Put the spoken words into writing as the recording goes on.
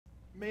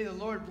May the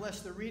Lord bless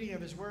the reading of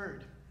his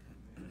word.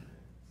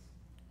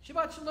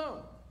 Shabbat Shalom.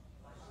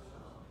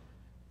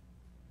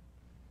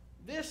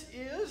 This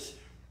is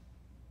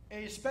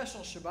a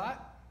special Shabbat.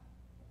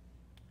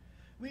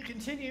 We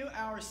continue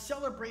our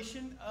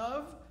celebration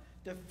of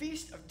the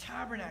Feast of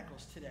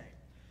Tabernacles today.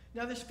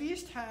 Now, this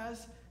feast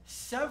has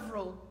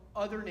several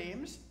other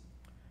names.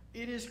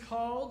 It is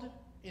called,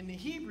 in the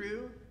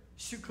Hebrew,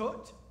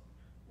 Sukkot,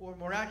 or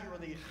more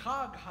accurately,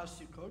 Chag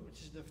HaSukkot,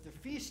 which is the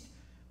Feast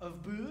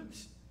of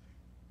Booths.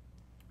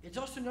 It's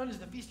also known as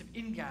the Feast of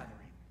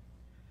Ingathering.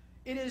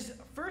 It is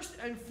first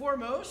and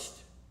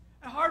foremost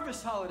a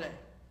harvest holiday.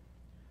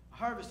 A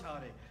harvest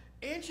holiday.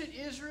 Ancient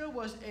Israel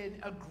was an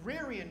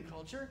agrarian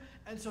culture,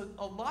 and so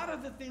a lot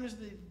of the things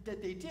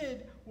that they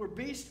did were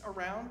based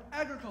around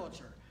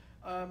agriculture.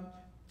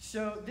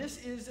 So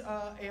this is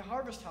a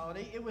harvest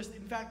holiday. It was,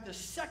 in fact, the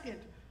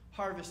second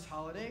harvest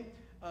holiday.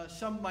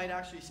 Some might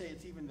actually say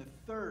it's even the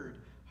third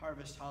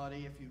harvest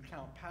holiday if you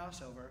count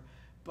Passover.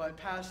 But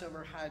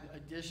Passover had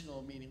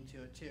additional meaning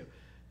to it too.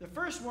 The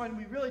first one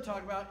we really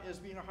talk about as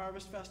being a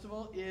harvest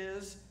festival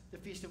is the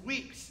Feast of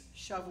Weeks,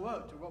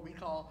 Shavuot, or what we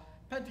call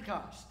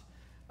Pentecost.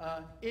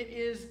 It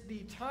is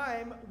the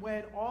time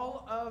when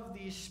all of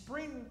the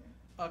spring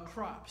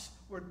crops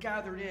were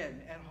gathered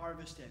in and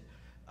harvested.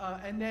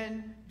 And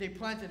then they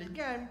planted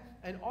again,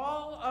 and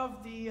all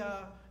of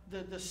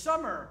the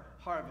summer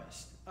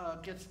harvest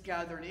gets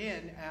gathered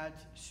in at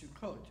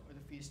Sukkot, or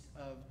the Feast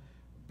of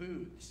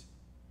Booths.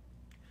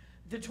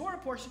 The Torah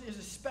portion is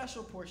a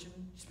special portion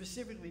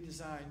specifically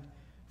designed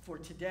for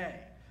today.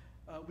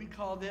 We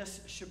call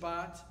this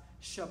Shabbat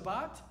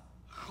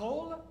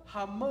Chol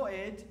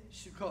HaMoed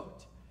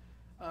Sukkot,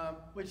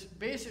 which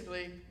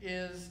basically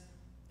is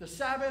the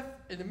Sabbath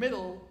in the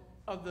middle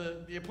of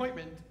the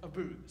appointment of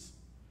booths.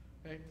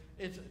 Okay?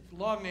 It's a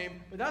long name,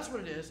 but that's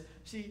what it is.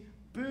 See,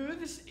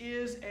 booths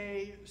is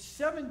a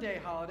 7-day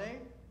holiday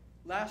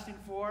lasting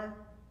for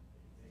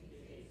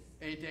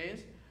 8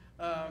 days.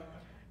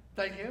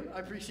 Thank you. I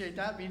appreciate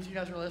that. It means you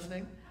guys are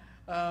listening.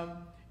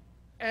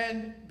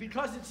 And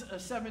because it's a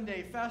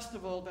 7-day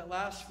festival that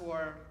lasts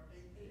for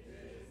 8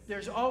 days,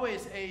 there's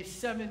always a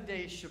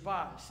 7-day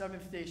Shabbat,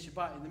 7th-day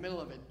Shabbat in the middle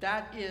of it.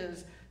 That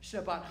is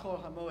Shabbat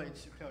Chol HaMoed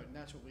Sukkot, and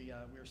that's what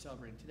we're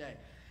celebrating today.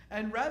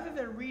 And rather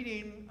than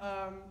reading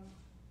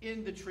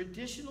in the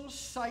traditional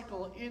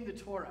cycle in the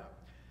Torah,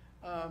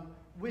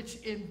 which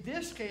in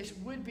this case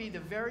would be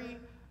the very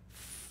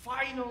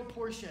final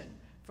portion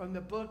from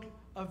the book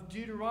of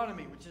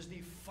Deuteronomy, which is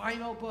the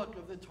final book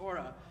of the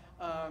Torah,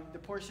 the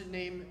portion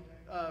named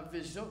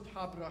Vizot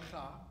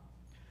HaBracha.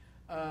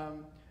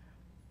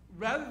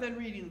 Rather than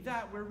reading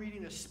that, we're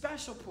reading a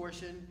special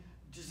portion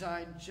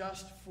designed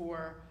just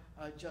for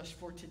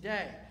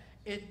today.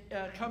 It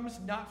comes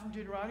not from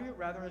Deuteronomy, but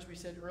rather, as we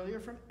said earlier,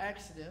 from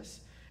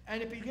Exodus,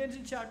 and it begins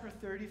in chapter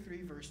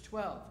 33, verse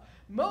 12.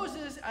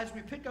 Moses, as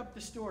we pick up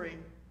the story,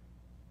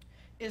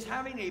 is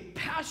having a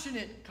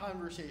passionate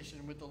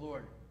conversation with the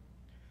Lord.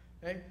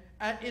 Okay?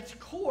 At its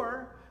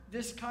core,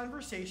 this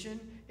conversation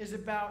is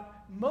about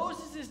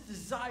Moses'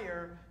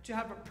 desire to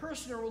have a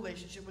personal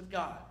relationship with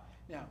God.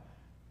 Now,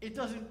 it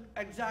doesn't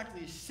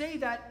exactly say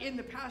that in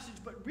the passage,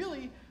 but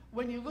really,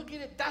 when you look at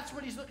it, that's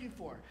what he's looking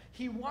for.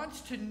 He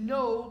wants to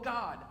know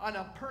God on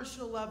a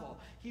personal level.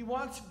 He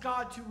wants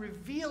God to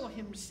reveal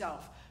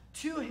himself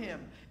to him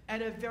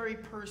at a very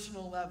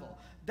personal level.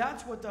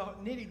 That's what the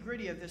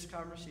nitty-gritty of this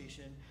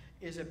conversation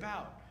is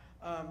about.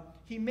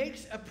 He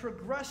makes a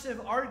progressive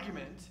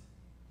argument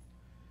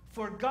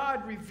for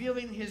God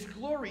revealing his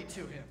glory to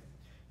him.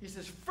 He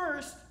says,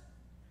 first,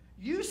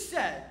 you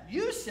said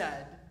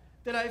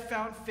that I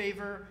found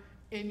favor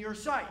in your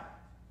sight.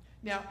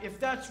 Now, if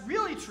that's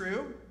really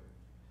true,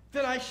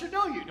 then I should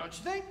know you, don't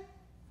you think?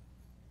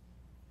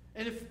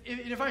 And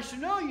if I should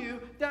know you,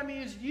 that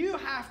means you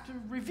have to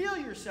reveal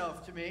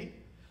yourself to me.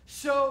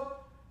 So,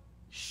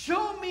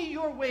 show me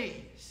your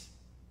ways.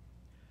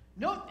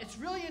 Note, it's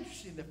really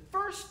interesting. The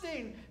first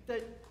thing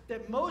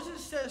that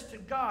Moses says to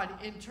God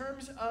in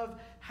terms of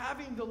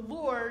having the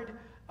Lord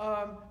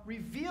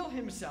reveal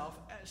himself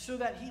so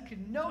that he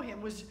could know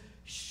him was,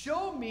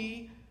 show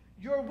me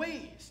your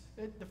ways.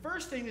 The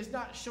first thing is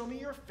not show me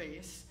your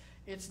face.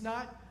 It's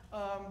not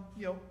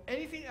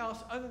anything else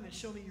other than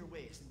show me your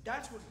ways.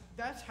 And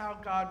that's how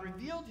God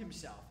revealed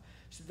himself.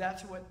 So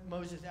that's what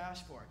Moses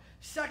asked for.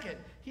 Second,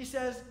 he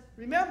says,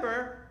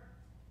 remember,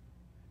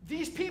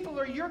 these people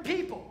are your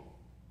people.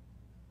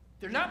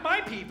 They're not my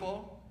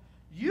people.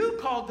 You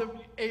called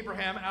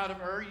Abraham out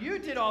of Ur. You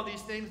did all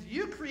these things.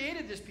 You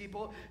created this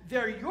people.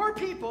 They're your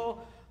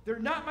people. They're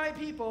not my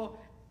people.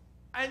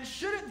 And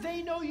shouldn't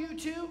they know you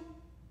too?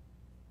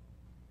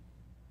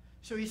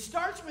 So he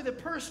starts with a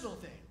personal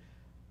thing.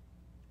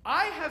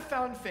 I have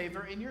found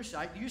favor in your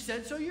sight. You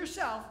said so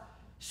yourself,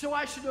 so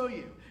I should know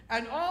you.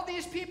 And all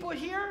these people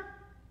here,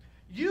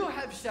 you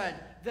have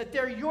said that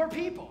they're your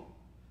people.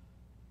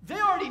 They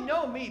already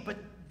know me, but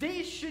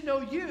they should know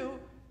you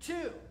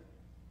too.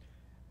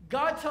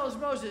 God tells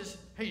Moses,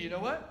 hey, you know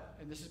what?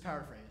 And this is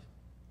paraphrase.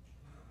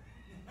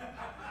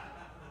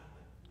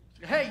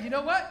 Hey, you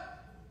know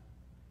what?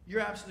 You're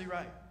absolutely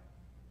right.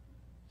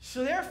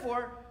 So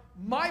therefore,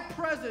 my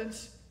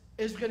presence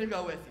is going to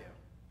go with you.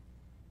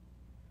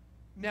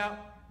 Now,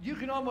 you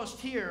can almost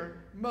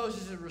hear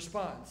Moses'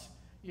 response,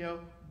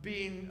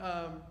 being,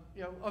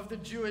 of the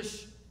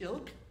Jewish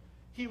ilk.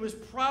 He was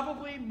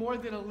probably more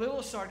than a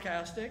little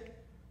sarcastic.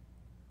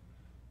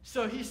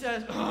 So he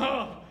says,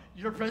 oh,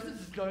 your presence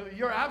is going,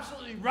 you're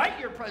absolutely right,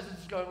 your presence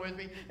is going with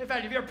me. In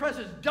fact, if your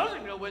presence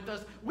doesn't go with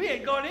us, we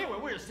ain't going anywhere.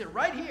 We're going to sit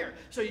right here.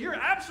 So you're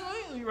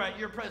absolutely right,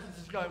 your presence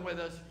is going with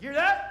us. Hear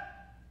that?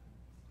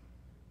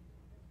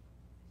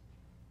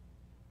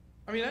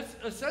 I mean, that's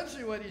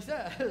essentially what he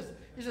says.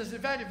 He says,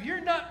 in fact, if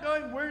you're not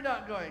going, we're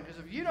not going. Because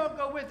if you don't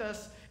go with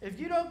us,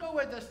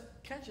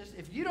 catch us,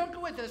 if you don't go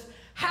with us,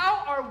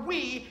 how are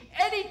we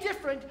any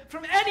different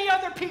from any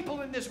other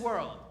people in this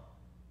world?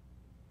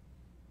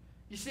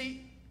 You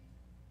see,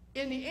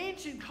 in the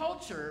ancient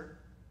culture,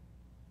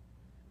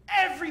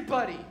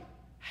 everybody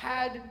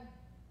had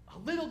a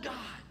little god.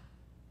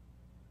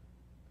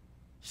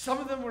 Some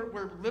of them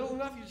were little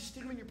enough you just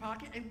stick them in your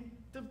pocket, and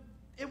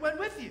it went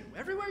with you.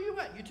 Everywhere you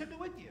went, you took it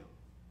with you.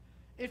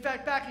 In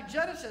fact, back in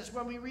Genesis,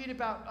 when we read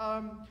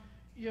about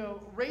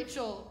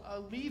Rachel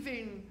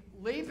leaving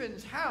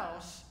Laban's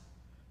house,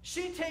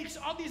 she takes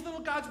all these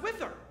little gods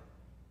with her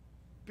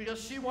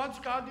because she wants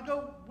God to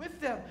go with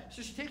them.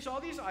 So she takes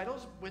all these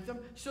idols with them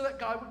so that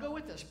God would go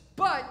with us.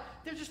 But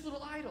they're just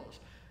little idols.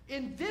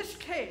 In this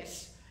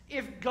case,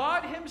 if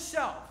God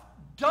himself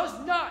does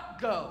not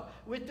go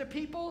with the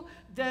people,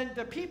 then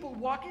the people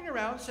walking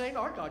around saying,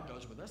 our God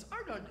goes with us,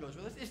 our God goes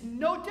with us, is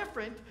no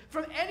different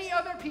from any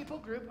other people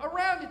group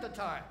around at the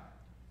time.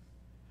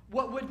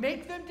 What would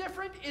make them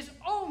different is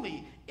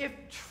only if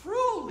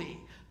truly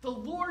the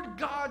Lord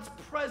God's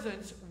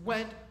presence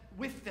went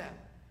with them.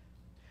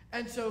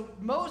 And so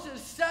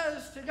Moses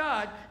says to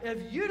God,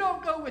 if you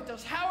don't go with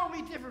us, how are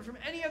we different from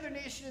any other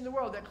nation in the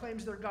world that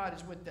claims their God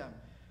is with them?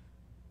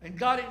 And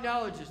God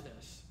acknowledges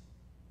this.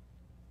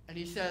 And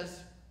he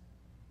says,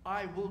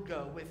 I will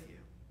go with you.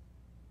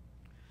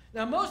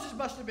 Now Moses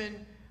must have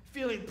been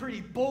feeling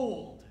pretty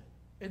bold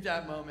at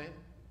that moment.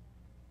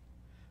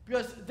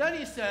 Because then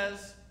he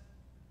says,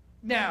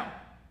 now,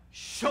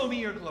 show me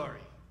your glory.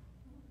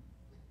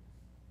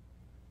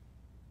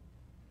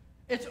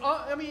 It's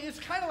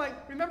kind of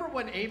like, remember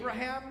when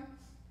Abraham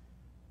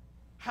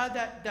had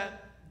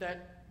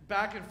that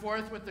back and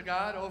forth with the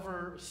God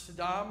over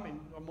Sodom and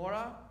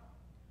Gomorrah?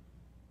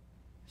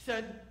 He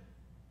said,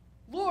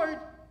 Lord,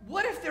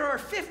 what if there are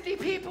 50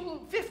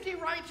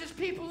 righteous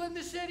people in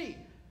the city?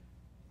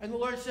 And the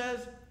Lord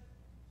says,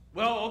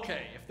 well,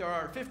 okay, if there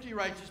are 50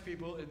 righteous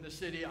people in the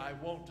city, I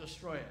won't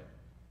destroy it.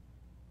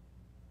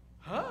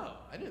 Oh,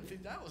 I didn't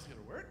think that was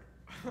going to work.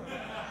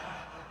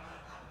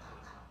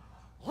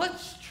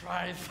 Let's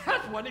try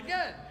that one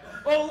again.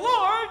 Oh,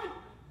 Lord,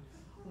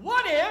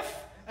 what if,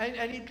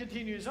 and he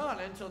continues on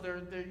until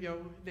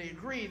they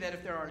agree that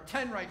if there are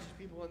 10 righteous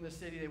people in the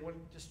city, they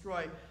wouldn't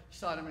destroy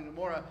Sodom and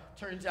Gomorrah.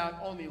 Turns out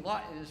only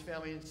Lot and his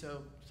family, and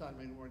so Sodom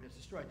and Gomorrah gets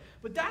destroyed.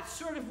 But that's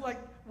sort of like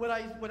what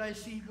I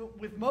see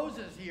with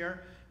Moses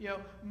here.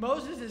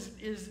 Moses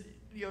is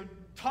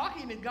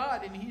talking to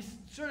God, and he's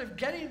sort of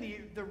getting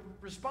the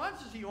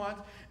responses he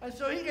wants, and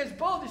so he gets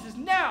bold. He says,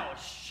 now,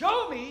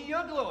 show me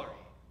your glory.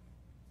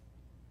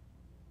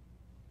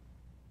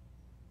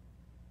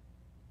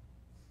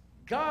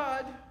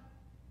 God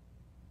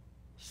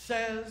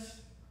says,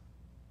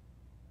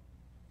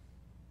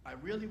 I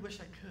really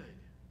wish I could,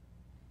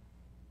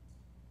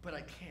 but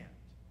I can't.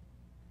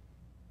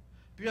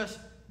 Because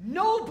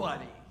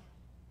nobody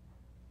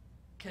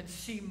can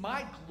see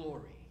my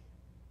glory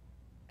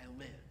and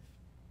live.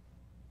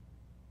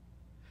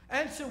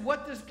 And so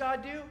what does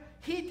God do?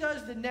 He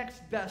does the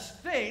next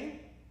best thing.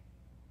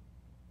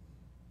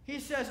 He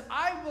says,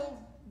 I will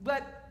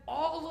let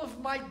all of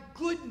my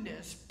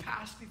goodness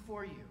pass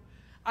before you.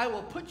 I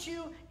will put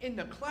you in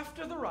the cleft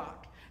of the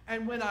rock,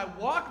 and when I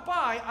walk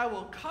by, I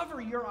will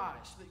cover your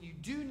eyes so that you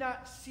do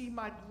not see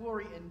my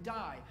glory and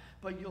die,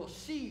 but you'll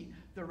see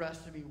the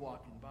rest of me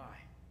walking by.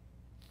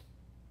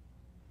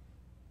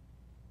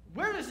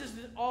 Where does this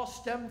all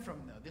stem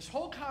from, though? This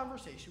whole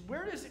conversation,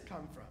 where does it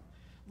come from?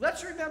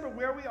 Let's remember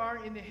where we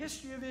are in the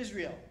history of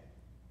Israel.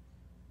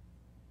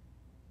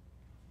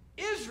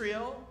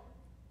 Israel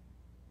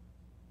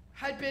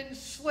had been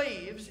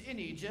slaves in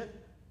Egypt.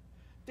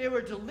 They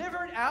were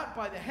delivered out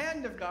by the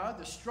hand of God,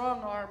 the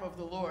strong arm of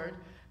the Lord.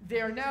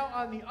 They are now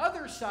on the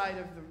other side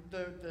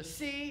of the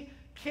sea,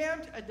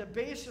 camped at the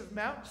base of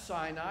Mount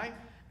Sinai,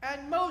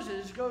 and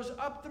Moses goes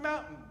up the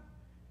mountain,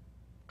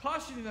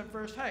 cautioning them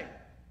first, hey,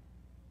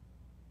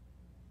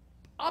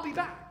 I'll be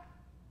back.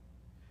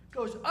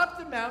 Goes up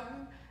the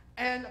mountain,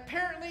 and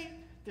apparently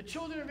the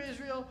children of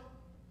Israel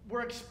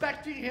were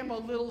expecting him a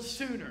little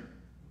sooner.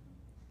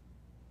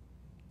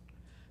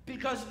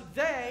 Because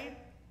they,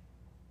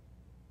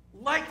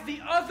 like the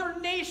other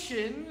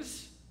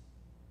nations,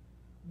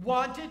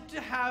 wanted to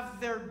have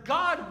their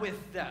God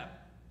with them.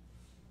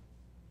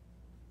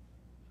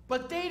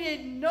 But they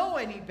didn't know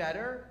any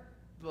better.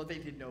 Well, they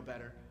did know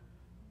better.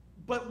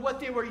 But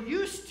what they were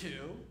used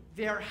to,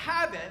 their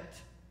habit,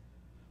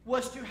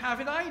 was to have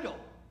an idol,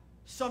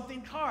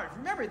 something carved.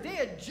 Remember, they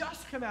had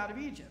just come out of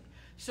Egypt.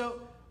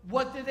 So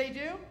what did they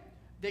do?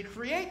 They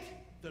create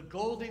the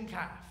golden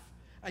calf.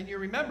 And you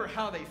remember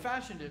how they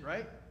fashioned it,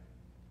 right?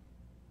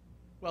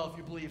 Well, if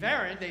you believe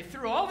Aaron, they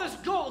threw all this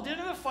gold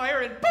into the fire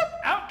and boop,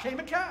 out came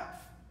a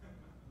calf.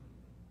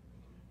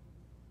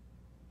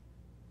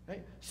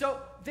 Right? So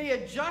they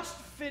had just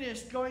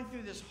finished going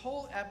through this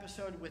whole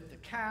episode with the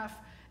calf,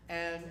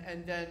 and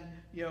then,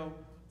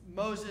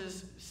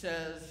 Moses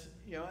says,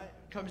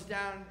 comes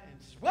down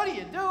and says, "What are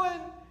you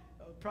doing?"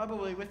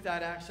 Probably with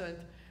that accent.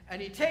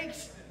 And he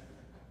takes,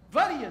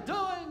 "What are you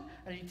doing?"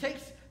 And he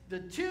takes the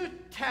 2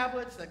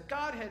 tablets that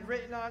God had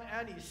written on,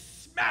 and he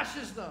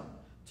smashes them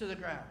to the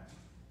ground.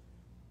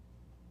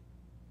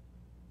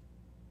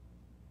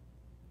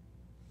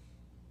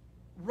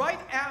 Right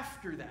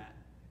after that,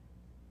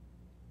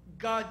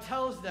 God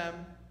tells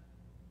them,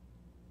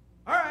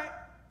 "All right,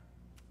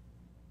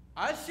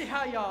 I see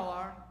how y'all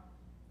are.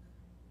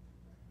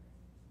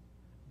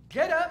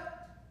 Get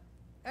up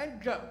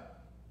and go.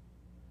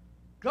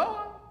 Go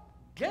on,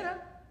 get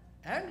up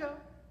and go.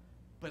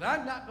 But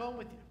I'm not going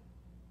with you.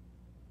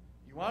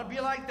 You want to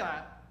be like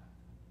that,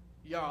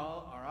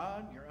 y'all are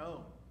on your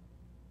own."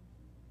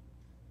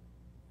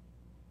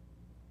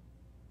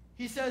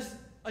 He says,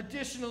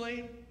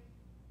 additionally,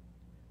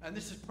 and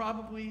this is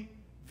probably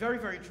very,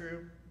 very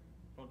true.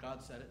 Well,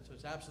 God said it, so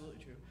it's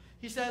absolutely true.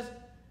 He says,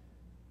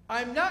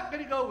 "I'm not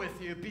going to go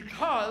with you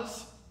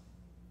because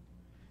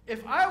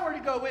if I were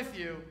to go with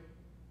you,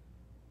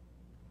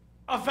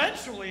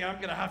 eventually I'm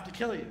going to have to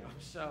kill you.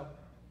 So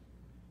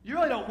you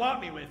really don't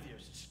want me with you.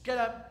 So just get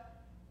up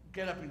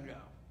and go."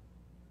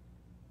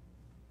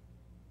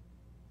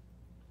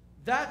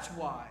 That's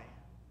why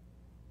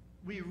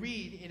we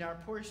read in our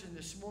portion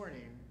this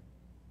morning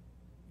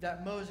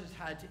that Moses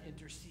had to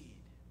intercede.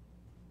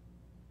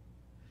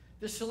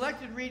 The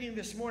selected reading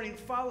this morning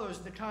follows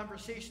the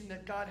conversation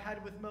that God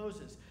had with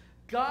Moses.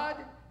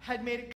 God had made it